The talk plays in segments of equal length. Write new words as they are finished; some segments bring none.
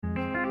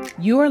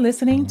You are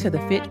listening to the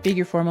Fit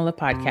Figure Formula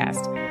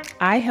podcast.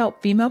 I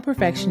help female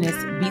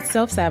perfectionists beat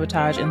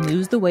self-sabotage and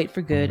lose the weight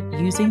for good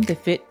using the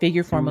Fit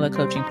Figure Formula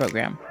coaching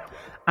program.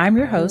 I'm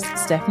your host,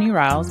 Stephanie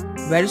Riles,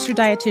 registered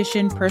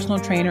dietitian, personal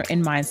trainer,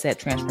 and mindset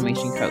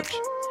transformation coach.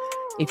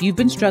 If you've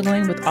been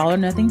struggling with all or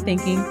nothing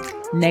thinking,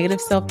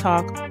 negative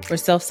self-talk, or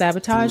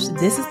self-sabotage,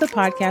 this is the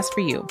podcast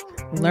for you.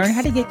 Learn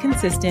how to get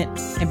consistent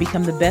and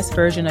become the best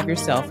version of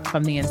yourself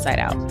from the inside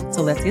out.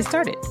 So let's get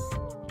started.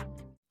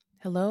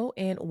 Hello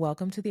and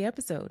welcome to the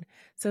episode.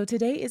 So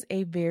today is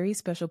a very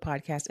special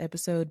podcast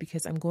episode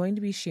because I'm going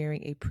to be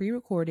sharing a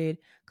pre-recorded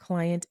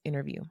client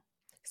interview.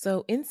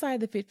 So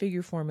inside the Fit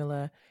Figure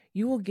Formula,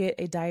 you will get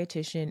a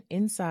dietitian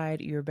inside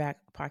your back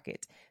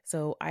pocket.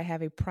 So I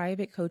have a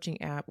private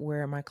coaching app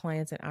where my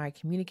clients and I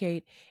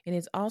communicate, and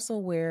it's also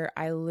where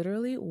I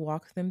literally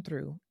walk them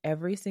through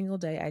every single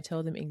day. I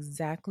tell them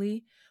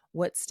exactly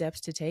what steps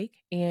to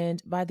take.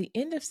 And by the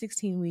end of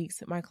 16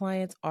 weeks, my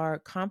clients are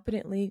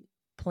confidently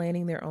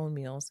planning their own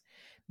meals.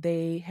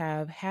 They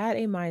have had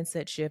a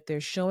mindset shift. They're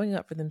showing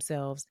up for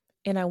themselves.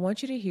 And I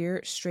want you to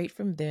hear straight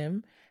from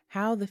them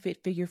how the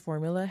Fit Figure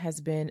Formula has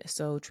been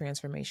so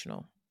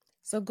transformational.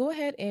 So go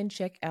ahead and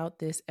check out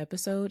this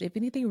episode. If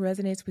anything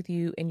resonates with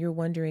you and you're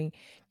wondering,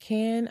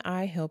 can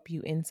I help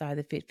you inside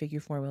the Fit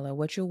Figure Formula?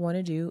 What you'll want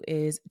to do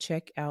is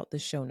check out the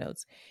show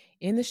notes.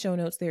 In the show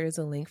notes, there is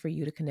a link for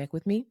you to connect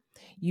with me.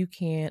 You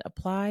can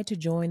apply to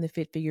join the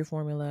Fit Figure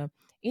Formula,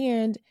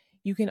 and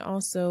you can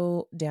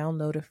also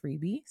download a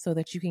freebie so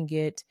that you can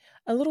get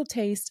a little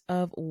taste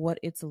of what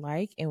it's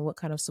like and what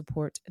kind of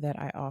support that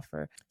I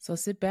offer. So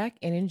sit back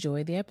and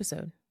enjoy the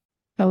episode.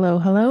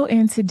 Hello.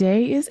 And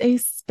today is a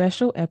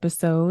special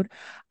episode.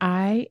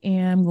 I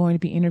am going to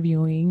be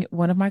interviewing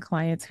one of my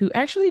clients who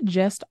actually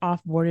just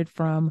offboarded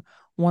from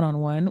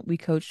one-on-one. We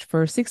coached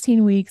for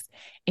 16 weeks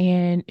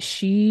and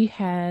she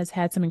has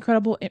had some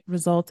incredible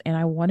results. And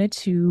I wanted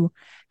to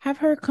have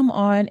her come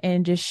on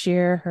and just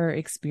share her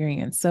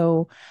experience.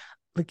 So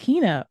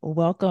LaKeena,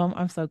 welcome.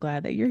 I'm so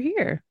glad that you're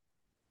here.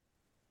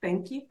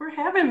 Thank you for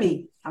having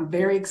me. I'm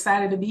very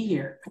excited to be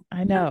here.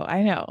 I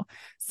know.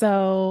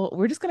 So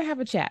we're just going to have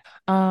a chat.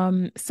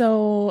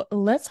 So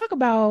let's talk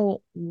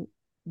about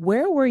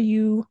where were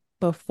you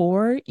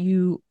before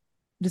you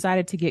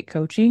decided to get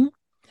coaching,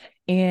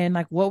 and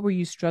like what were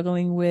you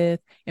struggling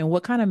with, and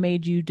what kind of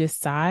made you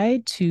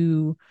decide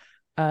to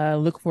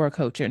look for a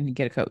coach and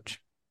get a coach?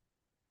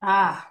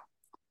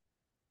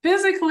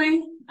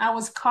 Physically, I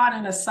was caught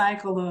in a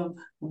cycle of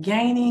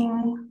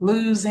gaining,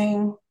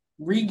 losing,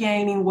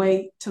 regaining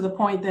weight to the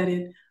point that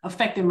it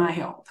affected my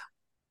health.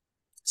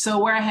 So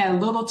where I had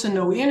little to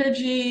no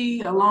energy,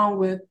 along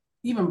with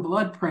even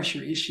blood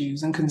pressure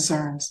issues and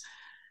concerns.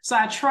 So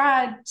I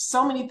tried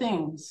so many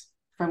things,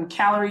 from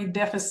calorie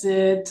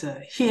deficit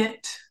to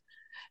HIIT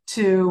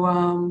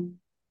to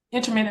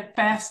intermittent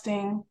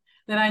fasting,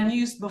 that I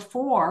used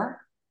before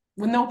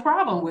with no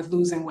problem with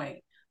losing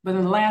weight. But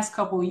in the last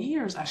couple of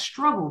years, I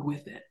struggled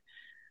with it.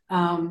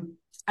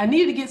 I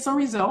needed to get some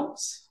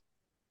results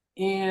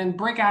and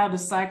break out of the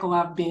cycle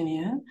I've been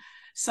in.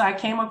 So I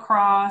came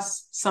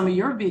across some of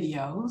your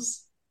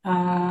videos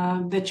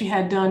that you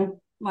had done,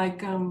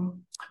 like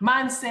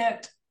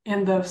mindset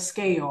in the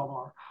scale,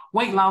 or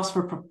weight loss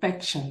for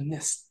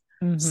perfectionists,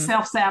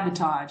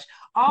 self-sabotage.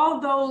 All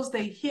those,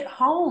 they hit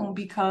home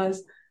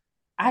because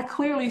I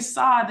clearly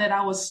saw that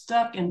I was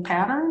stuck in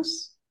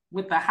patterns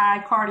with the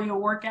high cardio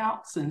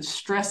workouts and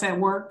stress at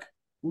work,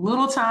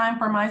 little time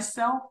for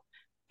myself.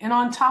 And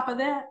on top of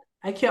that,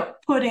 I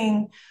kept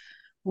putting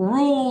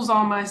rules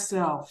on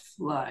myself,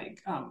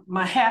 like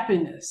my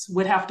happiness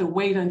would have to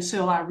wait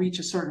until I reach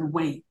a certain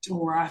weight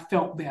or I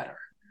felt better.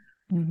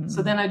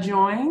 So then I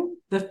joined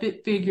the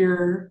Fit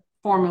Figure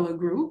Formula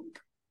group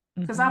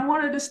because I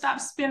wanted to stop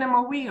spinning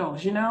my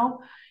wheels,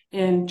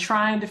 and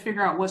trying to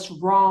figure out what's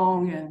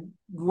wrong, and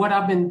what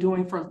I've been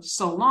doing for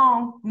so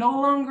long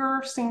no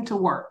longer seemed to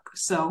work.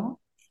 So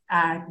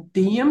I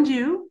DM'd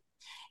you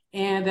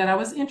and that I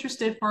was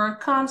interested for a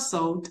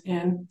consult,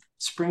 and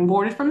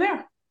springboarded from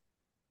there.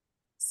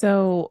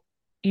 So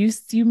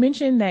you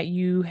mentioned that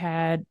you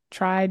had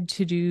tried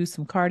to do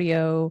some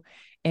cardio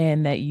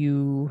and that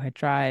you had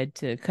tried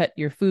to cut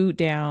your food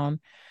down.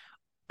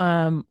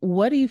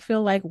 What do you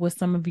feel like was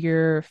some of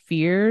your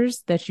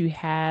fears that you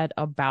had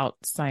about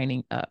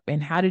signing up,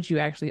 and how did you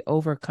actually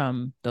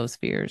overcome those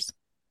fears?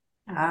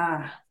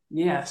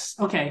 Yes.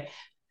 Okay.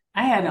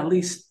 I had at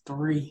least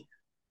 3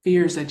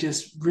 fears that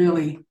just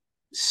really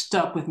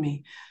stuck with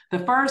me. The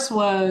first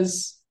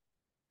was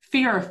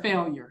fear of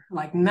failure,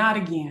 like not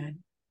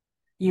again.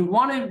 You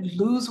want to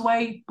lose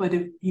weight, but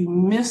if you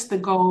miss the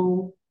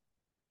goal,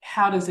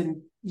 how does it,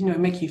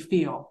 make you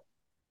feel?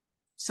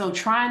 So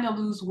trying to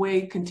lose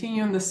weight,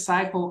 continuing the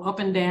cycle up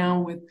and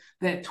down with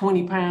that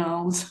 20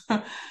 pounds.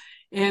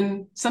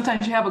 And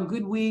sometimes you have a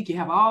good week, you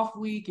have an off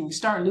week, and you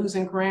start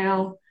losing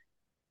ground.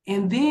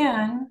 And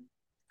then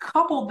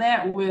couple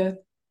that with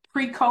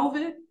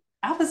pre-COVID,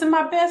 I was in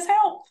my best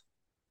health.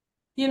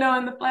 In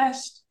the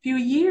last few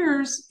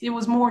years, it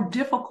was more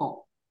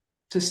difficult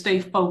to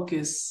stay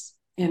focused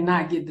and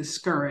not get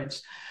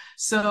discouraged.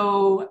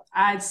 So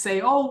I'd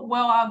say, oh,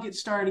 well, I'll get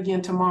started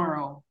again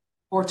tomorrow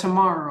or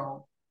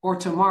tomorrow or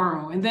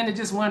tomorrow. And then it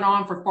just went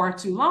on for far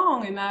too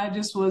long. And I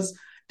just was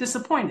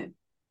disappointed,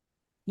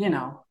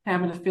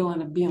 having a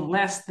feeling of being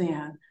less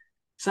than.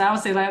 So I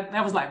would say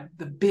that was like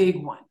the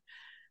big one.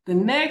 The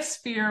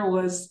next fear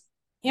was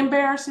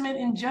embarrassment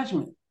and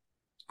judgment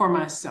for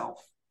myself.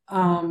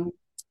 To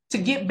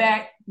get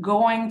back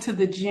going to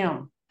the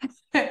gym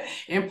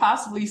and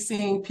possibly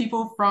seeing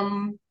people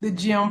from the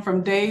gym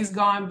from days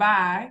gone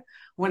by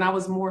when I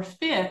was more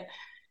fit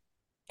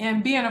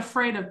and being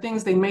afraid of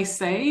things they may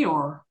say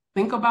or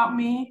think about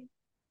me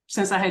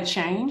since I had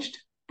changed.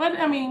 But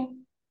I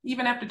mean,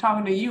 even after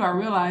talking to you, I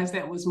realized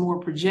that was more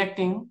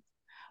projecting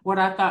what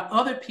I thought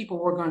other people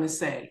were going to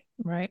say.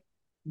 Right.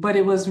 But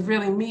it was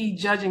really me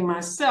judging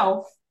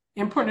myself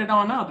and putting it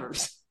on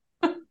others.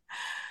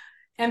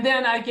 And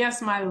then I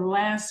guess my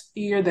last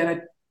fear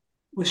that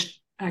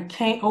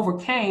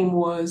overcame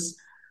was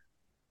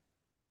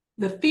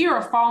the fear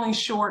of falling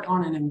short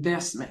on an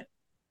investment.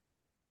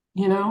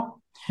 You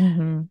know,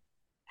 Mm-hmm.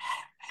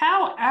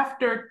 how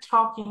after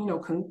talking,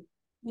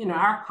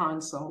 our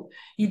consult,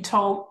 you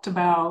talked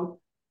about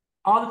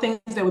all the things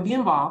that would be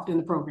involved in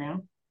the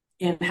program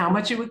and how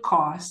much it would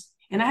cost.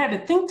 And I had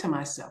to think to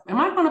myself, am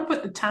I going to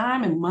put the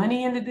time and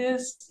money into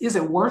this? Is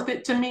it worth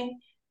it to me?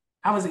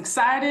 I was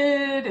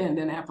excited and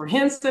then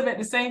apprehensive at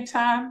the same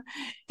time.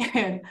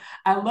 And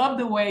I love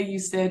the way you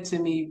said to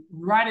me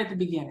right at the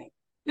beginning,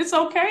 it's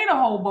okay to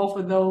hold both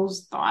of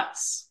those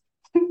thoughts.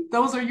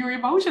 Those are your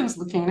emotions,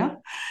 LaKeena.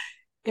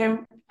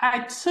 And I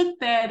took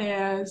that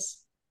as,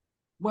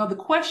 well, the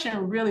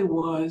question really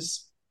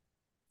was,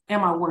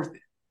 am I worth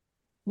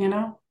it?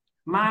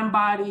 Mind,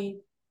 body,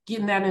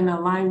 getting that in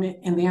alignment.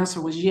 And the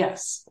answer was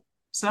yes.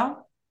 So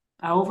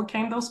I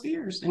overcame those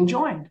fears and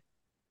joined.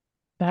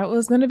 That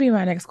was going to be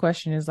my next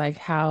question is like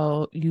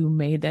how you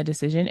made that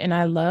decision. And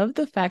I love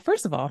the fact,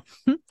 first of all,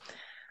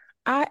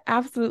 I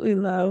absolutely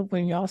love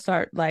when y'all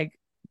start like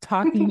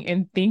talking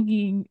and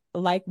thinking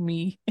like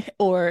me,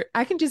 or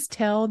I can just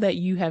tell that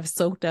you have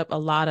soaked up a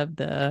lot of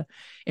the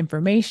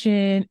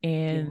information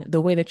and Yeah. the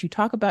way that you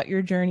talk about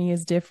your journey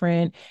is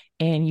different.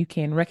 And you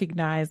can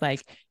recognize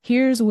like,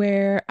 here's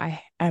where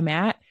I'm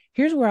at,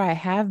 here's where I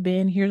have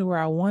been, here's where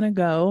I want to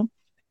go.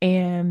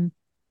 And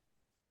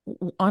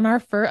on our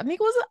first, I think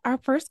it was our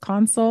first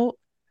consult.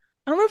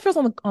 I don't remember if it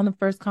was on the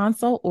first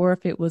consult or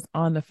if it was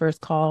on the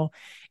first call,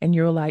 and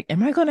you were like,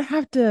 "Am I gonna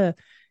have to,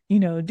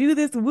 do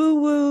this woo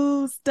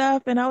woo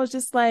stuff?" And I was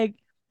just like,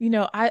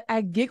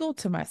 I giggled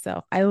to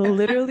myself. I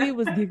literally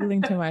was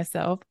giggling to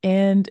myself,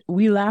 and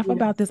we laugh Yeah.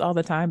 about this all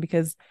the time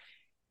because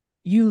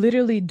you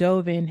literally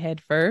dove in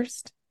head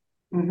first,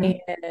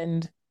 Mm-hmm.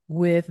 and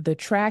with the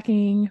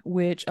tracking,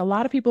 which a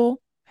lot of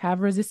people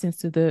have resistance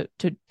to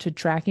to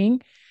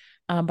tracking,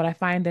 but I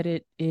find that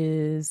it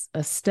is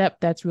a step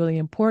that's really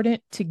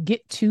important to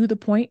get to the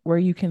point where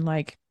you can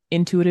like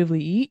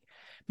intuitively eat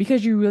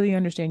because you really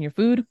understand your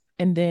food.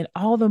 And then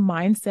all the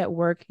mindset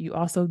work, you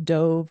also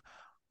dove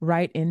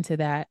right into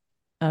that,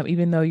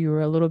 even though you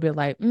were a little bit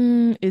like,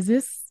 is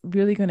this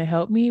really going to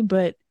help me?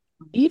 But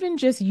even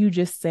just you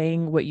just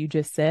saying what you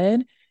just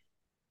said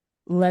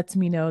lets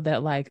me know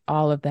that like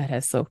all of that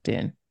has soaked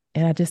in.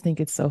 And I just think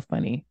it's so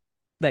funny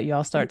that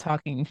y'all start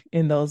talking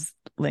in those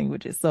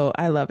languages. So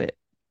I love it.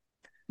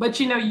 But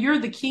you're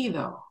the key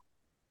though.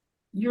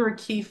 You're a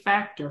key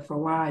factor for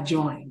why I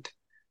joined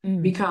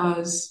Mm.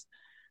 because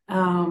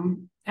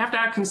after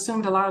I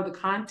consumed a lot of the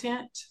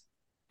content,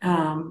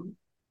 um,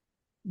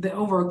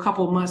 over a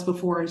couple of months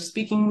before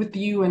speaking with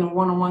you in a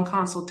one-on-one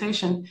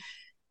consultation,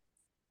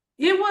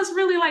 it was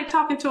really like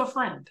talking to a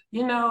friend,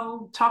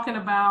 talking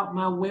about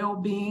my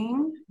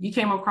well-being. You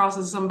came across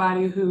as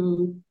somebody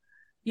who,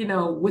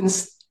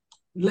 wouldn't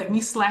let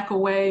me slack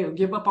away or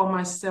give up on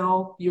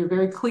myself. You're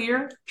very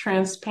clear,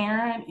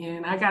 transparent,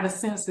 and I got a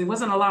sense there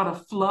wasn't a lot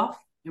of fluff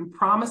and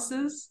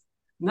promises.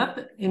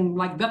 Nothing, and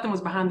like nothing was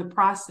behind the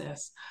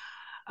process.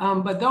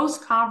 But those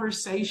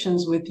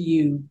conversations with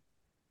you,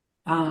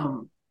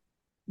 um,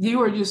 you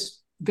were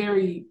just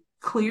very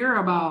clear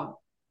about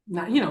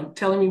not,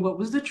 telling me what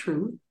was the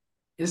truth.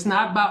 It's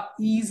not about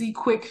easy,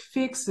 quick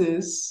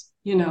fixes,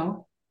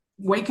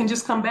 weight can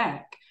just come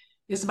back.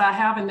 It's about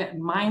having that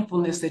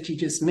mindfulness that you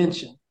just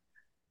mentioned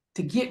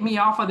to get me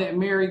off of that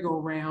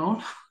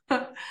merry-go-round.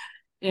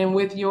 And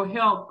with your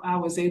help, I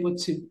was able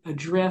to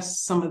address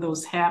some of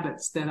those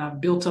habits that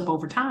I've built up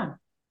over time.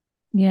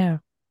 Yeah.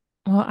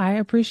 Well, I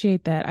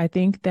appreciate that. I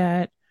think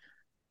that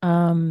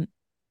um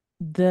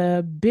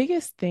the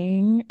biggest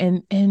thing,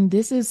 and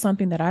this is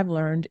something that I've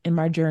learned in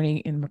my journey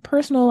in my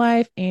personal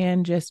life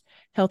and just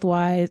health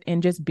wise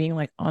and just being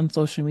like on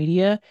social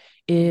media,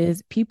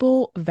 is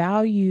people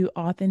value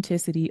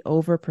authenticity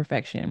over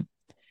perfection.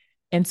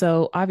 And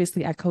so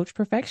obviously I coach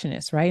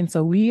perfectionists, right? And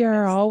so we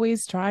are Yes.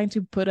 always trying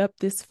to put up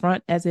this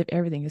front as if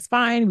everything is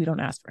fine. We don't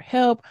ask for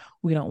help.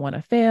 We don't want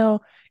to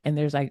fail. And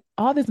there's like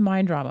all this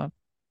mind drama.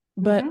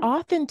 But Mm-hmm.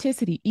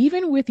 authenticity,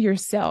 even with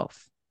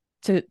yourself,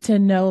 to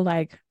know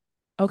like,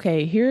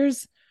 okay,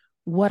 here's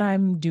what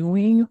I'm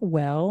doing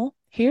well.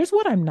 here's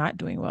what I'm not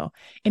doing well.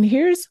 And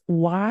here's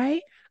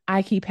why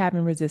I keep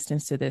having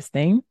resistance to this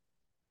thing.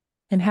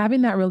 And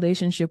having that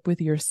relationship with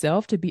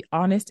yourself, to be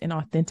honest and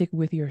authentic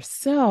with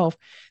yourself,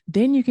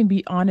 then you can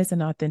be honest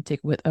and authentic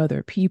with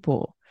other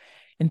people.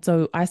 And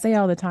so I say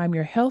all the time,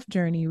 your health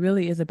journey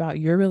really is about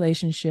your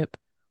relationship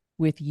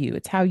with you.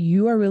 It's how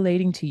you are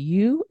relating to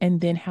you, and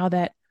then how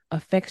that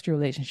affects your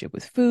relationship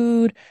with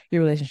food,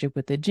 your relationship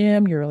with the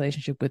gym, your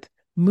relationship with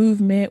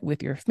movement,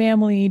 with your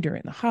family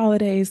during the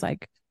holidays,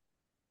 like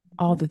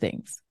all the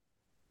things.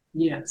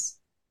 Yes.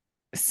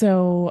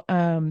 So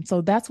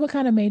that's what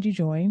kind of made you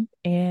join.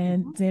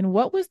 And Mhm. then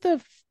what was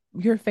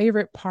your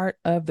favorite part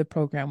of the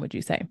program, would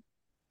you say?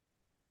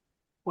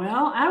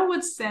 Well, I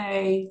would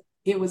say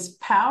it was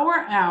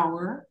Power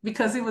Hour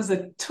because it was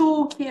a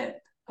toolkit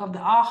of the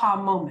aha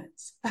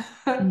moments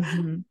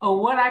Mm-hmm. of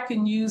what I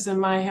can use in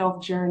my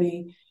health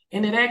journey.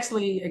 And it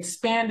actually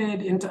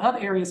expanded into other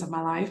areas of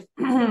my life,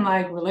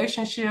 like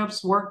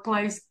relationships,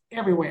 workplace,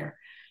 everywhere.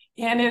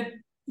 And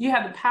you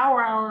had the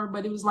Power Hour,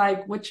 but it was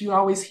like what you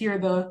always hear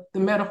the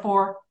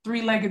metaphor,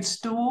 three-legged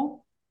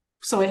stool.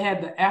 So it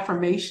had the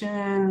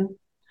affirmation,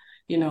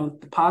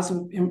 the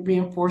positive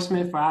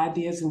reinforcement for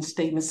ideas and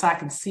statements so I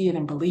can see it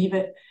and believe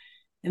it.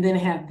 And then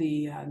it had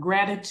the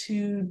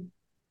gratitude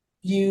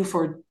view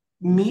for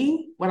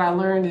me. What I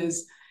learned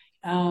is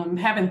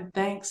having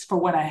thanks for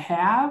what I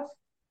have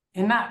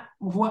and not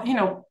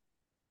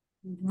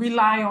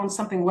rely on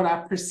something what I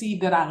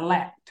perceive that I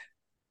lacked.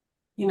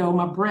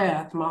 My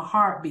breath, my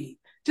heartbeat,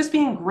 just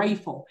being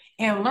grateful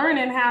and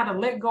learning how to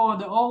let go of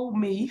the old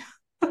me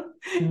and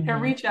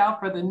Mm-hmm. reach out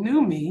for the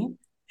new me.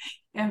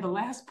 And the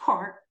last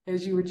part,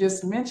 as you were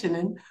just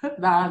mentioning,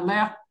 that I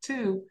laughed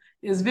too,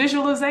 is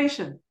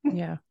visualization.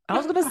 Yeah. I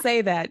was gonna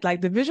say that,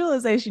 like the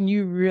visualization,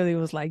 you really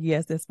was like,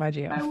 yes, that's my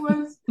jam. I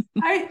was,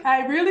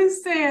 I really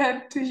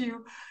said to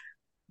you,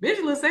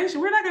 visualization,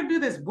 we're not going to do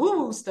this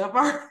woo-woo stuff,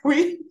 are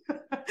we?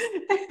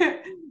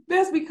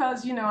 That's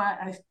because,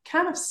 I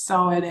kind of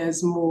saw it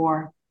as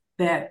more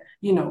that,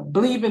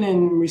 believe it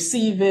and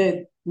receive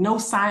it, no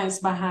science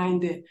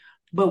behind it.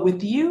 But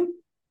with you,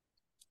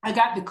 I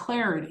got the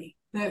clarity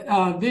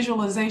that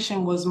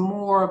visualization was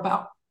more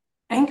about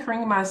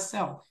anchoring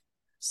myself.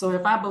 So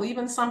if I believe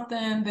in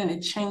something, then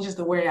it changes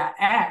the way I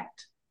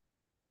act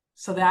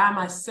so that I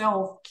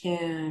myself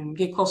can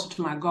get closer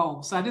to my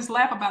goal. So I just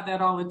laugh about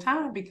that all the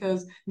time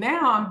because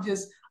now I'm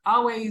just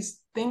always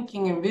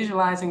thinking and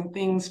visualizing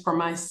things for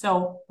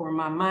myself, for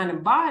my mind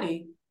and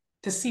body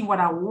to see what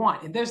I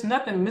want. And there's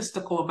nothing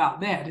mystical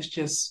about that. It's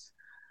just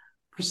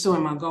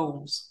pursuing my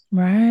goals.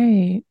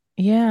 Right.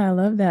 Yeah, I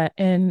love that.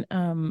 And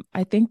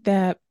I think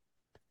that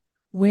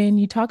when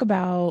you talk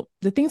about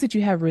the things that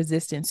you have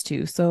resistance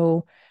to,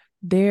 so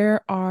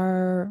there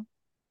are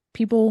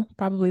people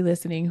probably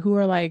listening who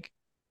are like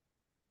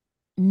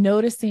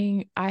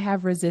noticing I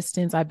have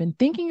resistance. I've been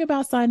thinking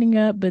about signing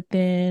up, but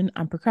then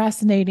I'm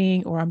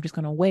procrastinating, or I'm just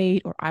going to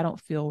wait, or I don't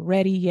feel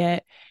ready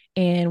yet.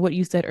 And what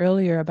you said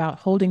earlier about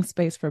holding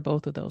space for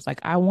both of those, like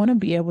I want to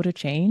be able to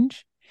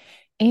change,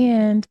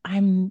 and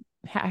I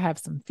have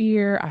some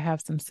fear, I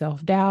have some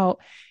self-doubt.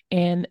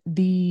 And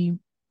the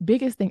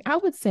biggest thing I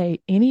would say,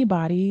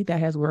 anybody that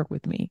has worked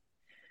with me,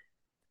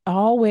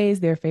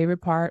 always their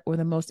favorite part or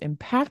the most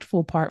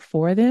impactful part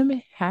for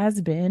them has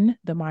been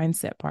the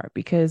mindset part,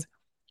 because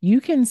you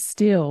can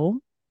still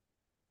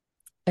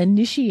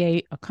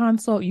initiate a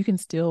consult, you can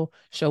still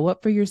show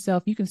up for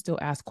yourself, you can still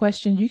ask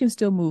questions, you can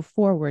still move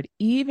forward,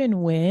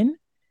 even when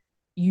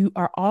you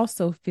are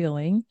also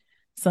feeling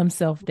some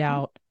self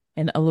doubt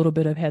and a little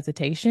bit of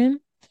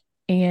hesitation.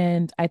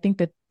 And I think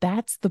that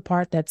that's the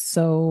part that's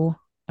so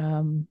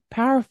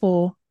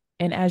powerful.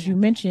 And as you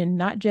mentioned,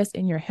 not just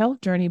in your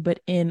health journey,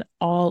 but in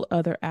all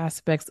other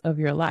aspects of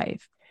your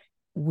life,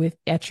 with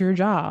at your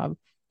job,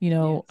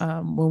 Yes.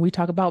 when we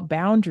talk about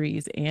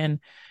boundaries and,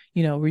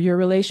 your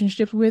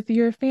relationships with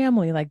your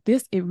family, like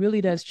this, it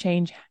really does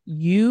change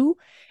you.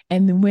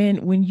 And then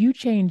when you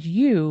change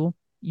you,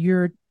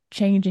 you're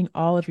changing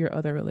all of your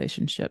other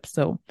relationships.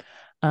 So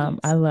I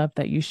Yes. love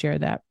that you share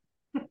that.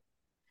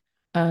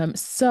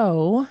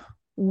 So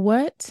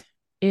what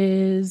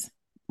is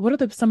what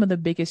are some of the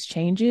biggest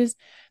changes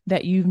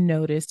that you've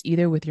noticed,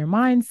 either with your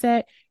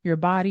mindset, your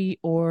body,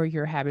 or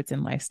your habits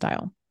and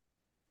lifestyle?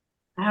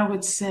 I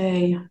would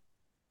say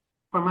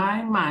for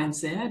my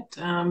mindset,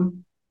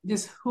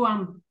 just who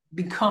I'm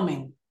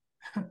becoming,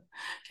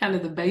 kind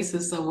of the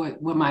basis of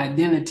what my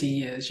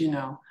identity is,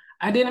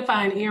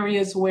 identifying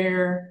areas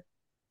where,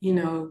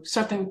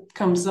 something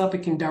comes up,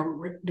 it can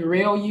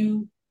derail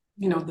you,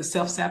 the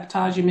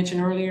self-sabotage you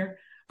mentioned earlier,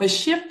 but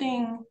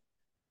shifting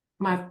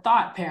my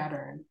thought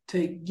pattern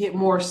to get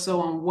more so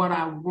on what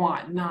I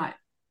want, not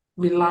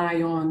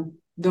rely on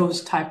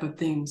those type of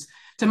things.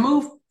 To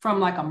move from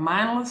like a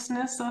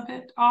mindlessness of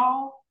it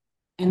all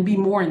and be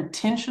more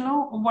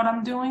intentional of what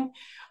I'm doing.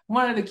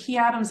 One of the key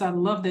items I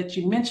love that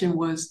you mentioned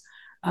was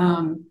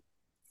um,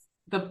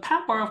 the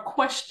power of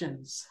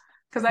questions.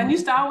 Because I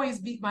used to always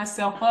beat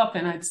myself up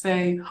and I'd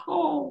say,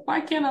 oh,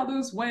 why can't I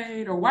lose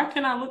weight? Or why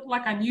can't I look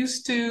like I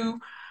used to?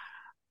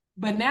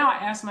 But now I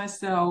ask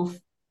myself,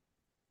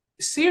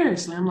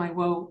 seriously, I'm like,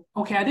 well,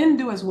 okay, I didn't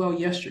do as well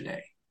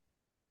yesterday.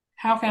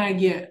 How can I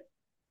get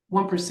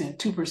 1%,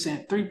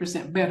 2%,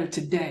 3% better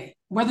today?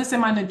 Whether it's in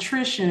my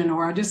nutrition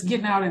or just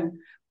getting out and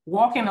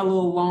walking a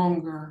little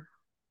longer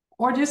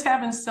or just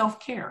having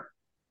self-care,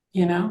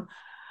 you know?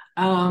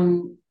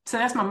 So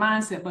that's my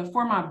mindset. But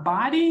for my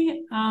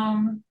body,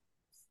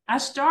 I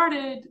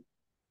started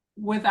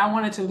with I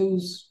wanted to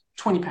lose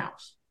 20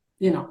 pounds.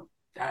 You know,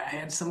 I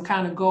had some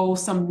kind of goal,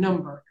 some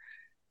number,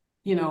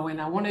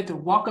 and I wanted to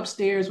walk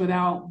upstairs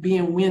without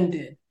being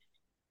winded.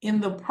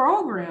 In the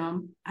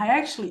program, I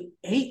actually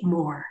ate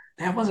more.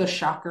 That was a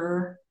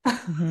shocker.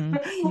 Mm-hmm.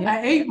 Yep.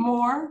 I ate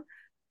more,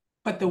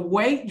 but the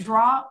weight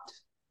dropped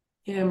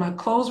and my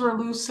clothes were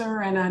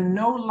looser, and I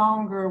no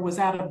longer was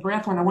out of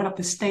breath when I went up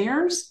the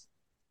stairs.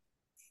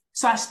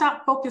 So I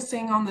stopped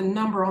focusing on the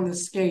number on the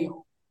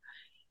scale.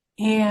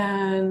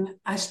 And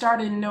I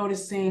started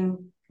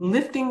noticing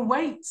lifting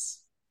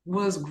weights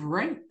was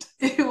great.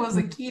 It was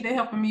a key to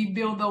helping me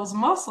build those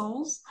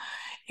muscles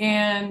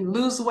and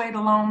lose weight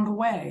along the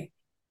way.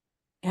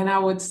 And I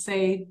would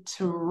say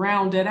to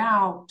round it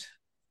out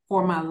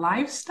for my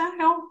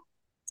lifestyle,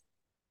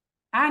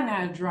 I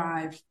now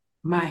drive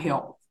my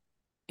health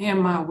and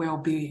my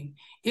well-being.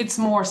 It's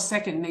more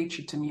second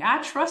nature to me.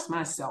 I trust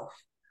myself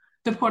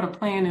to put a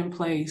plan in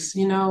place,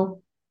 not,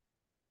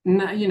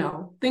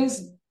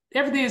 things,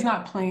 every day is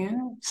not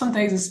planned. Some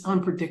days it's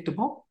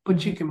unpredictable,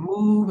 but you can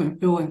move and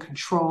feel in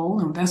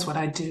control. And that's what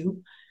I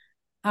do.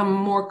 I'm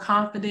more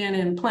confident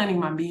in planning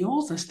my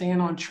meals and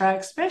staying on track,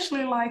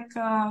 especially like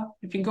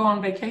if you go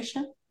on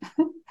vacation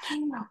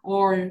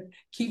or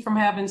keep from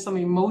having some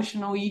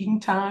emotional eating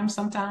time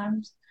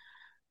sometimes.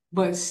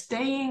 But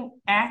staying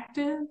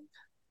active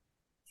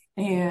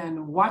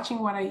and watching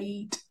what I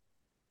eat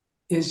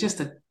is just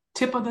a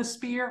tip of the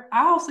spear.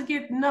 I also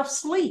get enough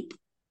sleep.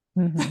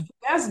 Mm-hmm.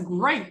 That's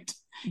great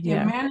in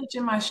Yeah.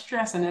 managing my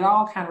stress. And it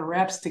all kind of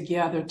wraps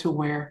together to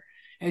where,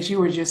 as you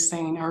were just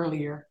saying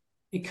earlier,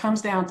 it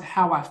comes down to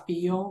how I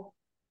feel,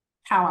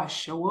 how I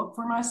show up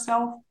for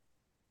myself,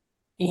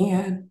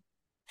 and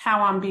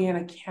how I'm being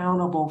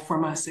accountable for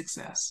my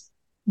success.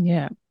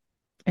 Yeah.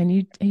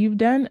 And you've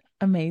done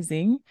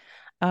amazing.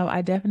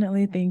 I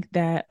definitely think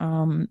that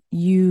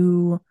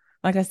you,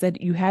 like I said,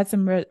 you had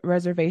some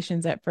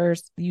reservations at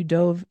first. You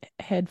dove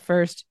head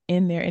first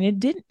in there, and it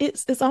didn't.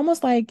 It's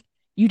almost like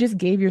you just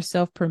gave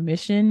yourself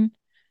permission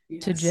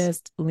to Yes.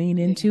 just lean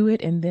Yeah. into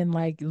it, and then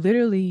like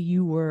literally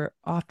you were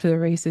off to the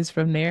races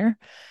from there.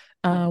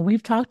 Right.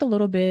 We've talked a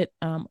little bit.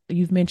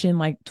 You've mentioned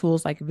like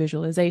tools like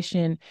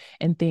visualization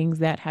and things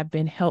that have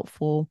been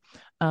helpful.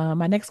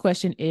 My next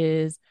question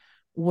is,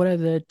 what are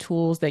the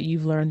tools that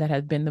you've learned that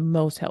have been the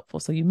most helpful?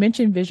 So you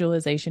mentioned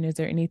visualization. Is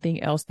there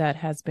anything else that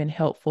has been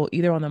helpful,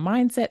 either on the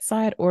mindset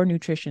side or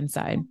nutrition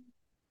side?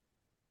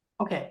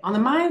 Okay. On the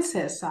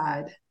mindset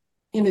side,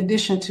 in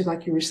addition to,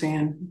 like you were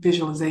saying,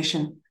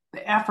 visualization,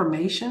 the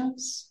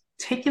affirmations,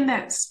 taking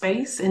that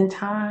space and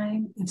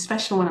time,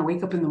 especially when I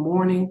wake up in the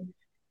morning,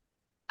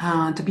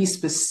 to be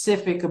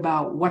specific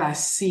about what I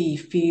see,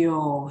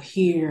 feel,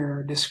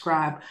 hear,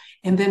 describe,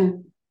 and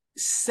then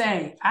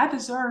say, I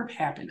deserve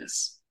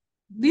happiness.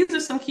 These are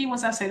some key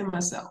ones I say to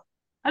myself.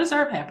 I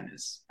deserve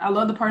happiness. I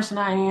love the person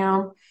I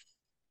am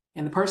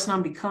and the person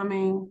I'm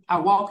becoming. I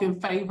walk in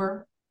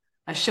favor.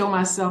 I show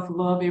myself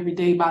love every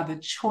day by the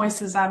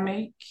choices I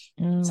make.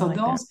 I So like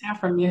that. those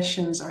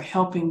affirmations are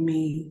helping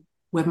me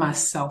with my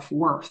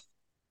self-worth.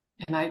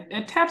 And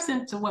it taps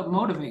into what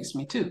motivates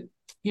me too.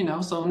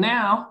 So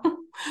now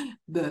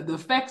the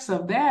effects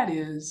of that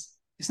is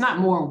it's not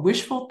more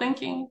wishful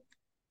thinking,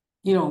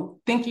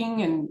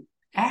 thinking and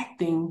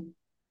acting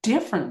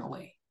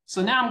differently.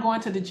 So now I'm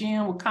going to the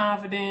gym with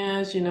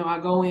confidence. I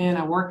go in,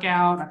 I work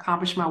out, I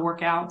accomplish my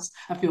workouts.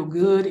 I feel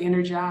good,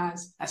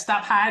 energized. I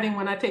stop hiding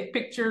when I take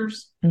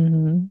pictures,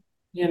 Mm-hmm.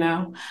 you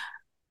know,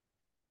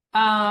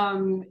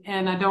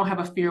 and I don't have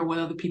a fear of what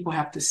other people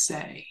have to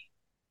say.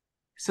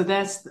 So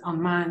that's on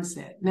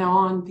mindset. Now,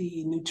 on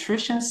the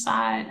nutrition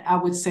side, I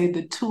would say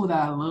the tool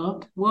that I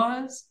loved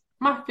was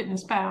my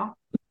Fitness Pal.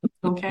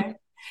 Okay.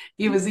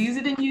 It was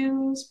easy to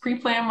use,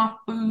 pre-plan my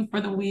food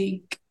for the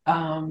week,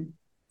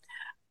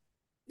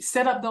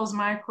 set up those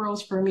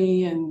macros for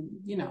me. And,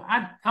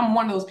 I'm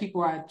one of those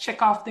people where I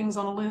check off things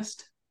on a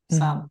list. So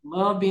I Mm-hmm.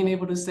 love being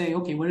able to say,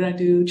 okay, what did I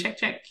do? Check,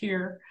 check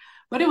here.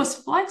 But it was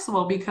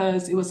flexible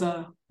because it was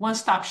a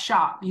one-stop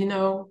shop,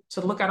 to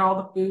look at all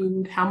the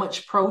food, how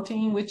much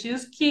protein, which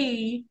is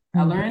key. I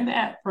Mm-hmm. learned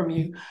that from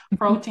you.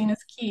 Protein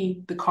is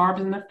key, the carbs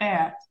and the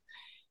fat.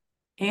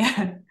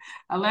 And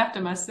I laughed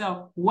at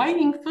myself,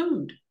 weighing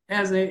food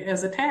as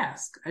a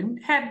task. I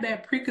had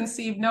that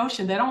preconceived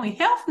notion that only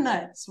health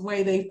nuts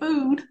weigh their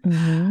food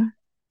Mm-hmm.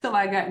 till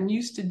I got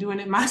used to doing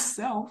it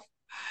myself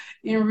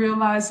and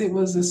realized it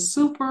was a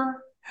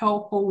super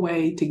helpful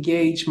way to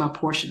gauge my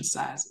portion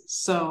sizes.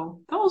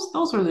 So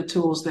those are the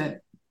tools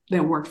that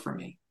worked for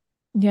me.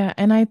 Yeah,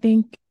 and I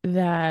think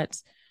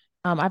that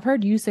I've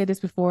heard you say this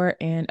before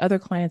and other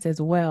clients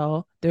as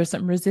well. There's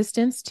some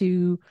resistance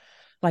to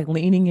like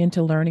leaning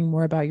into learning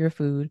more about your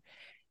food.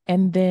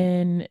 And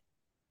then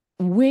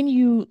when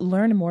you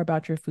learn more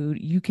about your food,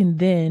 you can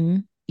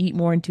then eat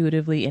more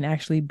intuitively and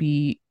actually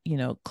be,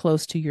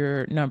 close to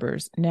your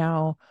numbers.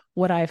 Now,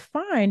 what I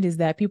find is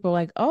that people are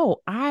like,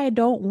 oh, I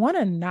don't want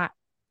to not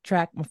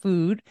track my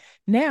food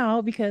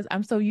now because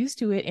I'm so used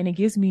to it and it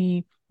gives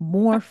me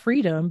more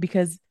freedom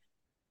because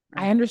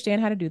I Right.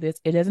 understand how to do this.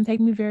 It doesn't take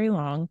me very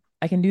long.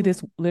 I can do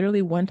this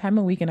literally one time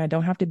a week and I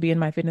don't have to be in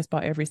my fitness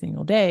spot every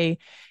single day.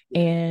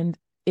 Yeah. And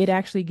it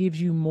actually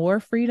gives you more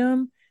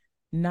freedom,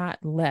 not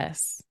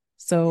less.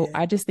 So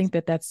Yeah. I just think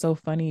that that's so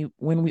funny.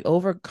 When we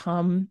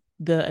overcome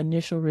the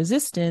initial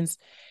resistance,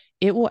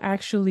 it will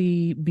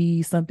actually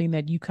be something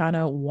that you kind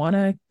of want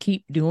to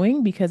keep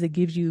doing because it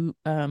gives you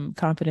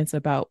confidence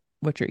about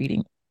what you're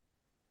eating.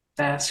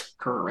 That's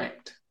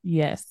correct.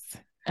 Yes.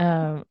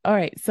 All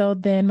right. So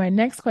then my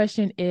next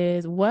question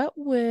is, what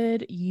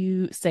would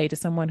you say to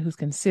someone who's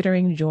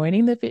considering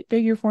joining the Fit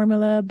Figure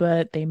formula,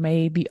 but they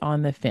may be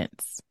on the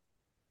fence?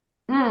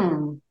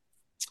 Hmm.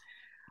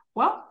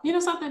 Well,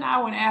 something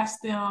I would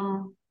ask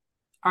them,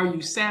 are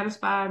you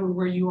satisfied with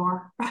where you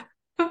are?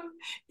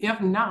 If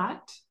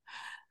not,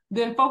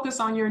 then focus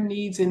on your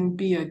needs and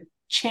be a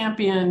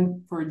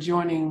champion for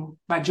joining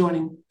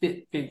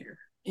Fit Figure.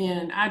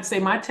 And I'd say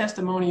my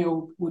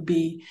testimonial would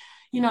be,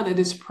 that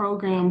this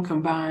program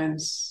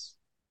combines,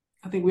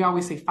 I think we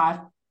always say 5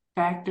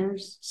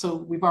 factors. So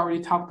we've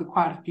already talked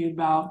quite a few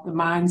about the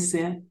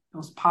mindset,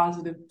 those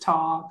positive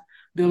talk,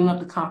 building up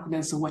the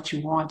confidence of what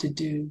you want to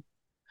do,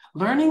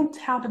 learning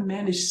how to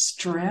manage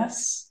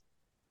stress,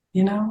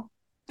 you know,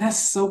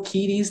 that's so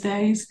key these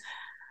days.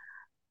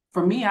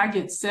 For me, I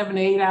get 7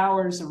 to 8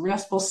 hours of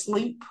restful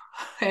sleep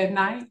at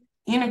night,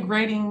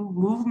 integrating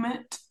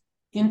movement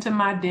into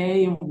my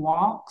day and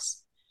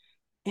walks.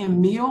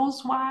 And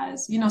meals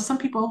wise, some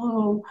people are a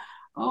little,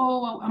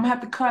 oh, I'm gonna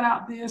have to cut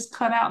out this,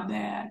 cut out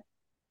that.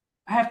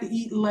 I have to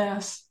eat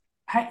less.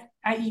 I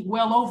eat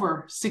well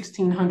over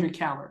 1,600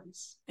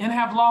 calories and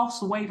have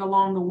lost weight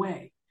along the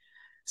way.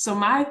 So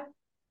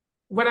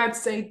what I'd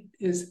say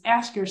is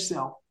ask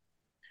yourself,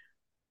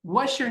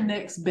 what's your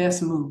next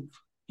best move?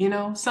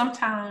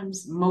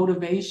 Sometimes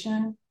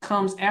motivation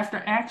comes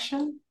after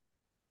action.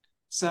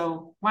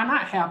 So why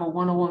not have a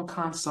one-on-one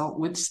consult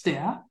with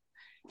Steph,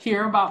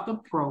 hear about the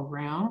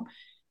program,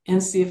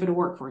 and see if it'll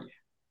work for you?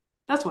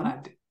 That's what I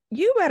do.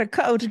 You better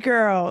coach,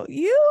 girl.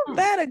 You Hmm.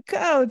 better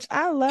coach.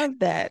 I love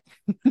that.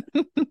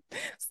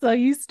 So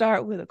you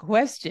start with a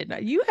question.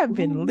 You have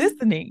been Mhm.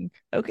 listening.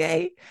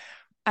 Okay.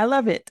 I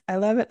love it. I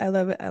love it. I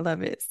love it. I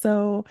love it.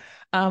 So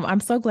I'm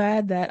so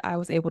glad that I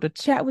was able to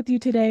chat with you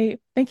today.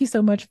 Thank you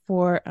so much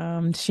for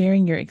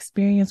sharing your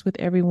experience with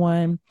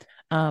everyone.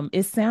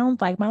 It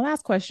sounds like my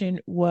last question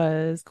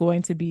was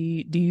going to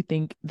be, do you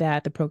think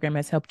that the program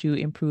has helped you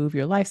improve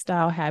your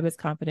lifestyle, habits,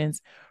 confidence,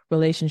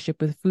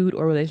 relationship with food,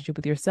 or relationship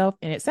with yourself?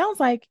 And it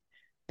sounds like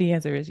the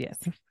answer is yes.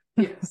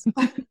 Yes.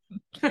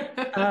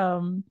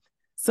 Um,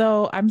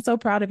 so I'm so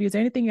proud of you. Is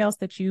there anything else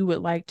that you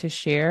would like to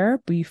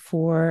share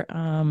before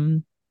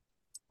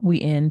we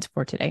end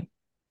for today?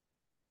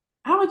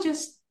 I would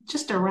just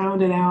to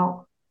round it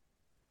out,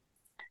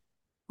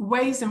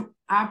 ways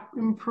I've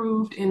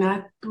improved, and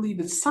I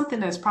believe it's something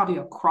that's probably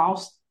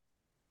across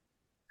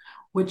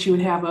what you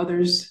would have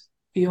others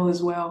feel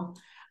as well.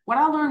 What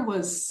I learned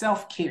was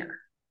self-care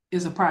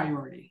is a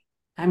priority.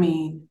 I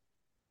mean,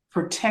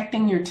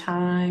 protecting your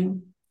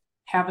time,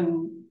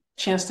 having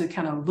a chance to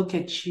kind of look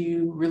at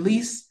you,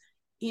 release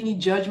any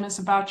judgments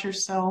about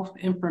yourself.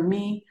 And for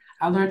me,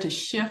 I learned to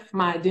shift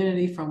my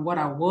identity from what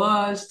I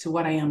was to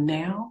what I am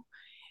now.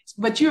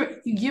 But you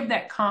give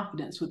that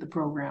confidence with the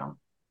program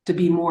to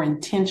be more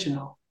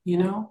intentional,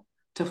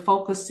 to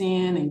focus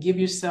in and give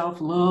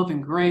yourself love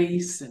and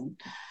grace and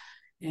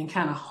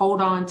kind of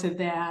hold on to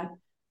that.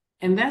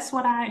 And that's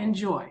what I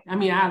enjoy. I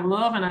mean, I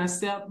love and I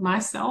accept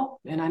myself,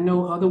 and I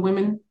know other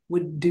women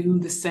would do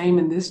the same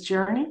in this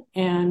journey.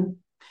 And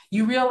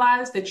you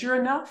realize that you're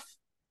enough,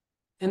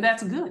 and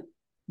that's good.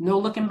 No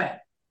looking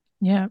back.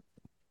 Yeah,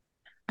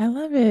 I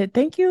love it.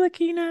 Thank you,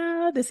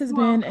 LaKeena. This has You're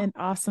been welcome. an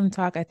awesome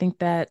talk. I think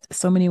that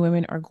so many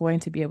women are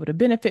going to be able to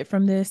benefit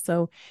from this.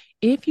 So,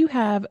 if you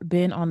have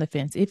been on the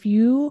fence, if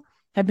you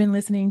have been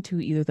listening to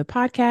either the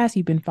podcast,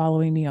 you've been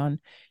following me on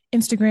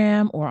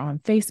Instagram or on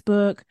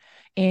Facebook,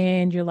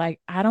 and you're like,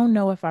 I don't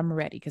know if I'm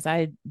ready, because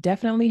I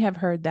definitely have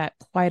heard that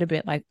quite a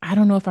bit. Like, I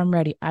don't know if I'm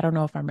ready. I don't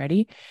know if I'm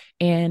ready.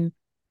 And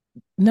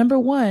number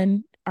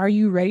one, are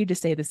you ready to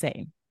stay the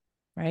same?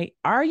 Right?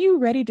 Are you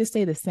ready to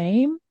stay the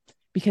same?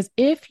 Because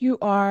if you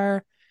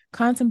are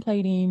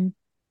contemplating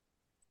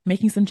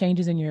making some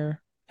changes in your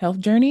health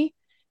journey,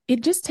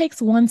 it just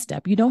takes one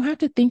step. You don't have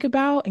to think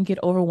about and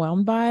get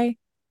overwhelmed by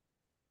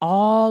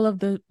all of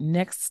the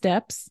next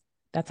steps.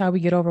 That's how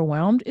we get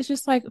overwhelmed. It's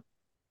just like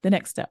the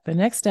next step. The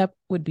next step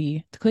would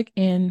be to click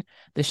in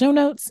the show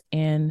notes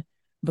and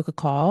book a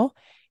call,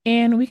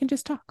 and we can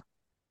just talk.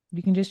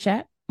 We can just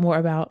chat more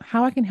about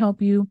how I can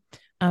help you,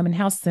 and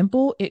how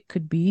simple it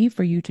could be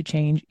for you to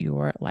change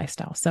your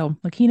lifestyle. So,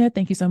 LaKeena,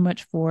 thank you so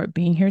much for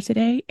being here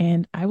today,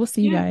 and I will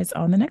see you Yeah. guys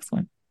on the next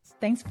one.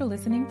 Thanks for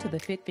listening to the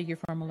Fit Figure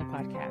Formula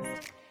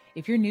podcast.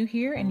 If you're new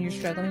here and you're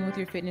struggling with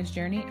your fitness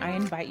journey, I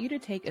invite you to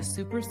take a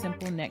super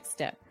simple next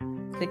step.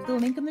 Click the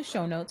link in the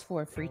show notes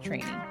for a free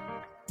training.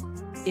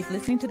 If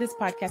listening to this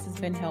podcast has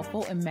been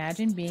helpful,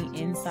 imagine being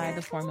inside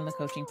the Formula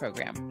Coaching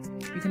Program.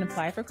 You can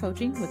apply for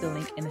coaching with the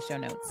link in the show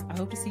notes. I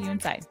hope to see you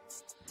inside.